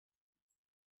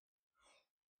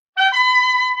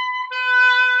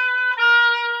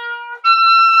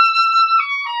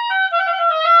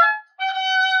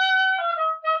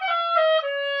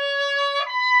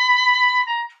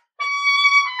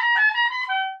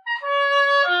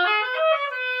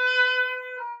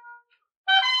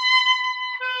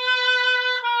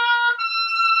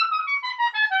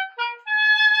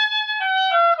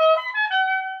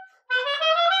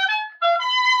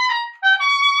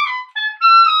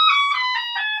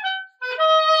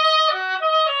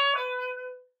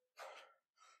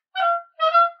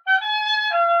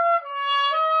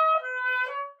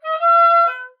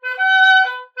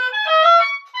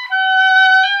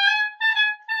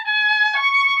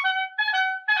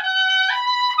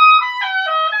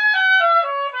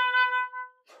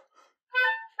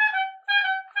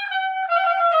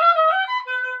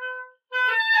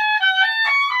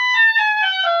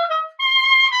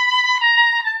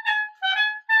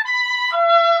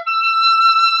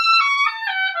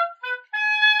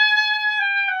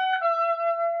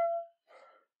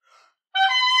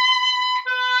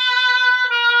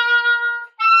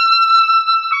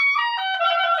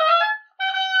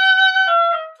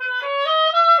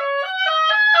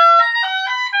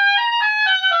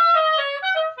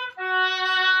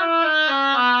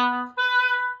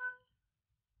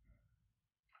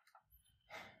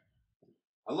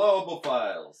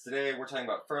we're talking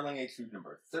about Ferling etude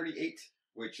number 38,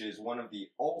 which is one of the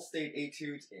all-state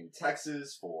etudes in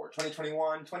Texas for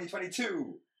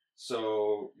 2021-2022.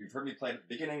 So you've heard me play at the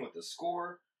beginning with the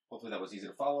score. Hopefully that was easy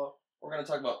to follow. We're going to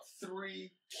talk about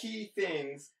 3 key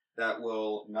things that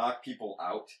will knock people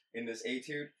out in this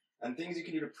etude, and things you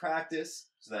can do to practice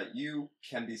so that you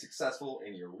can be successful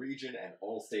in your region and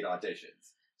all-state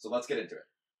auditions. So let's get into it.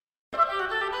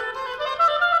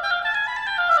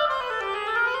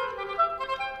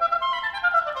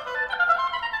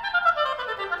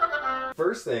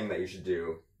 First thing that you should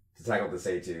do to tackle this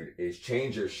etude is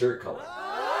change your shirt color.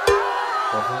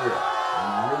 But for real,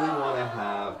 you really want to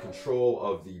have control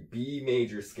of the B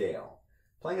major scale.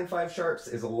 Playing in 5 sharps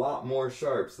is a lot more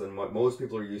sharps than what most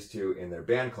people are used to in their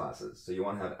band classes. So you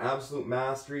want to have absolute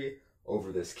mastery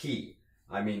over this key.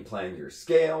 I mean playing your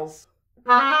scales,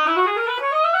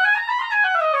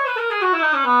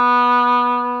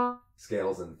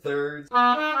 scales and thirds,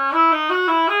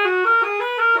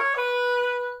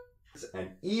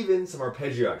 and even some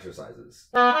arpeggio exercises.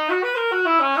 Now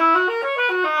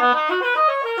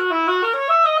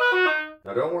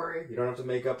don't worry, you don't have to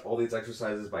make up all these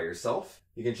exercises by yourself.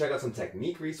 You can check out some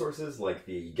technique resources like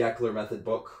the Gekeler method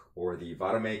book or the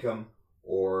Vade Macum,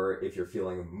 or if you're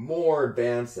feeling more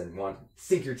advanced and want to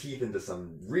sink your teeth into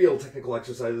some real technical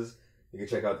exercises, you can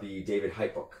check out the David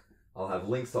Hite book. I'll have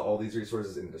links to all these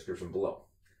resources in the description below.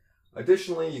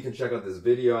 Additionally, you can check out this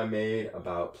video I made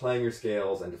about playing your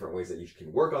scales and different ways that you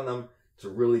can work on them to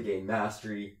really gain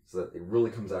mastery so that it really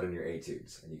comes out in your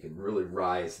etudes and you can really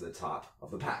rise to the top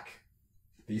of the pack.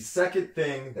 The second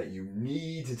thing that you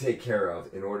need to take care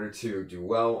of in order to do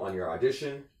well on your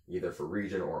audition, either for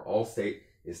region or all-state,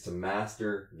 is to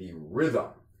master the rhythm.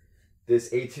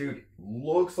 This etude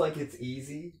looks like it's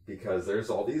easy because there's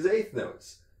all these eighth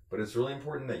notes, but it's really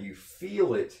important that you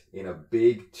feel it in a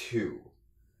big 2.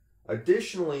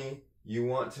 Additionally, you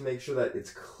want to make sure that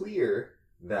it's clear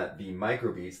that the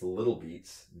microbeats, the little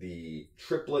beats, the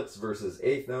triplets versus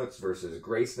eighth notes versus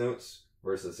grace notes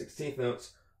versus 16th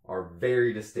notes are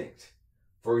very distinct.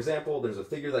 For example, there's a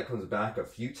figure that comes back a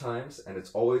few times and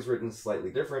it's always written slightly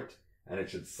different and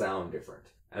it should sound different.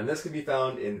 And this can be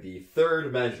found in the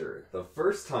 3rd measure. The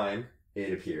first time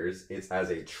it appears, it's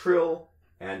as a trill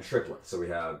and triplet. So we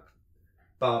have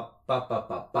ba, ba, ba,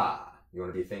 ba, ba. You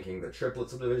want to be thinking the triplet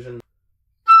subdivision.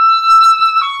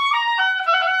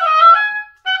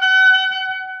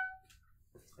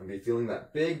 And be feeling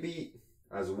that big beat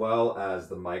as well as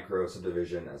the micro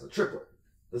subdivision as a triplet.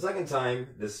 The second time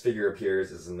this figure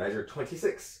appears is in measure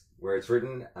 26, where it's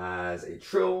written as a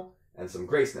trill and some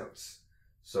grace notes.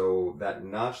 So that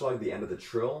notch log at the end of the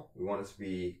trill, we want it to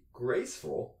be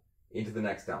graceful into the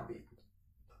next downbeat.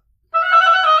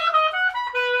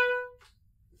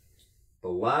 The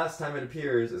last time it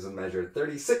appears is in measure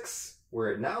 36,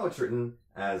 where now it's written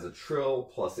as a trill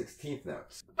plus 16th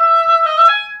notes.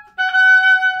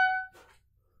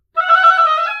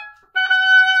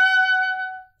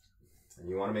 And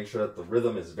you want to make sure that the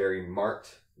rhythm is very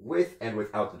marked with and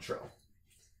without the trill.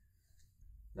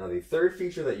 Now the third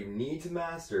feature that you need to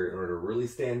master in order to really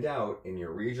stand out in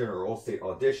your region or all-state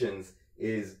auditions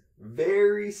is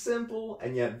very simple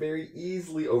and yet very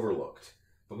easily overlooked.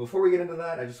 But before we get into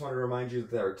that, I just want to remind you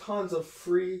that there are tons of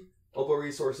free Oboe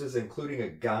resources, including a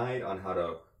guide on how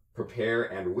to prepare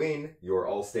and win your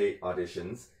all-state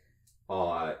auditions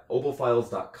on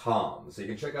oboefiles.com. So you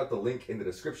can check out the link in the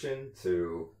description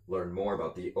to learn more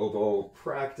about the oboe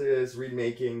practice, reed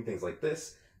making, things like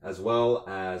this, as well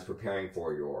as preparing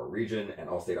for your region and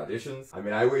all-state auditions. I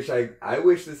mean, I wish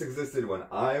this existed when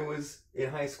I was in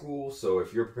high school, so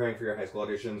if you're preparing for your high school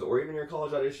auditions or even your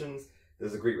college auditions, this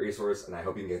is a great resource, and I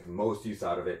hope you can get the most use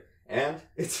out of it. And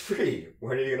it's free.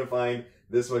 Where are you going to find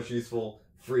this much useful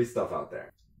free stuff out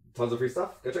there? Tons of free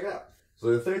stuff. Go check it out.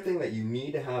 So the third thing that you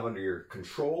need to have under your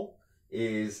control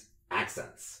is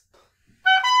accents.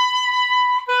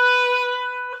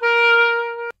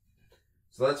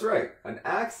 So that's right. An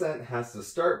accent has to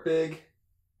start big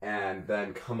and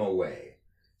then come away.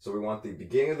 So we want the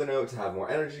beginning of the note to have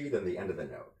more energy than the end of the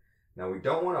note. Now we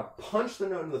don't want to punch the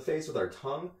note in the face with our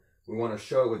tongue. We want to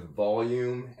show it with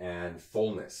volume and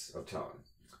fullness of tone.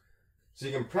 So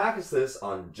you can practice this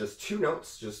on just 2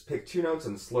 notes. Just pick 2 notes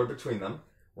and slur between them,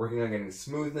 working on getting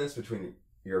smoothness between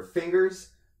your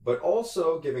fingers, but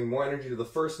also giving more energy to the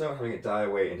first note, having it die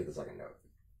away into the second note.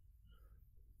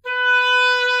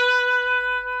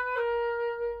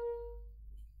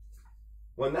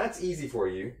 When that's easy for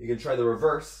you, you can try the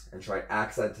reverse and try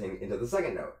accenting into the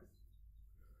second note.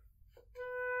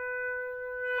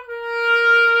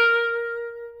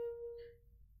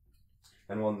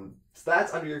 And once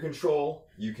that's under your control,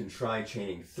 you can try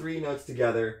chaining 3 notes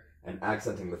together and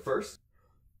accenting the first.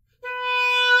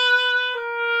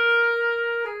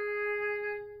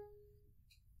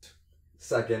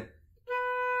 Second.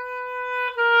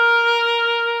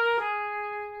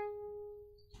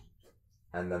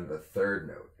 And then the third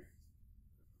note.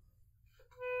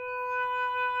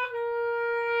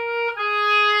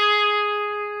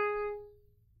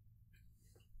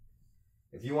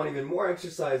 If you want even more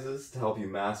exercises to help you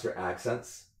master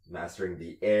accents, mastering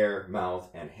the air, mouth,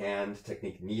 and hand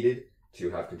technique needed to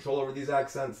have control over these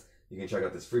accents, you can check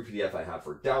out this free PDF I have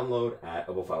for download at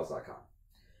oboefiles.com.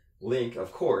 Link,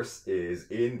 of course,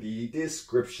 is in the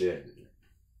description.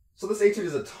 So this etude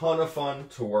is a ton of fun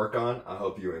to work on. I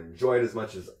hope you enjoy it as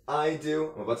much as I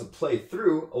do. I'm about to play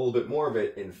through a little bit more of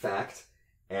it, in fact,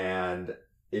 and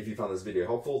if you found this video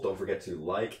helpful, don't forget to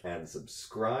like and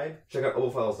subscribe. Check out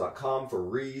oboefiles.com for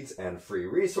reads and free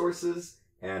resources.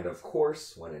 And of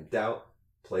course, when in doubt,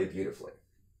 play beautifully.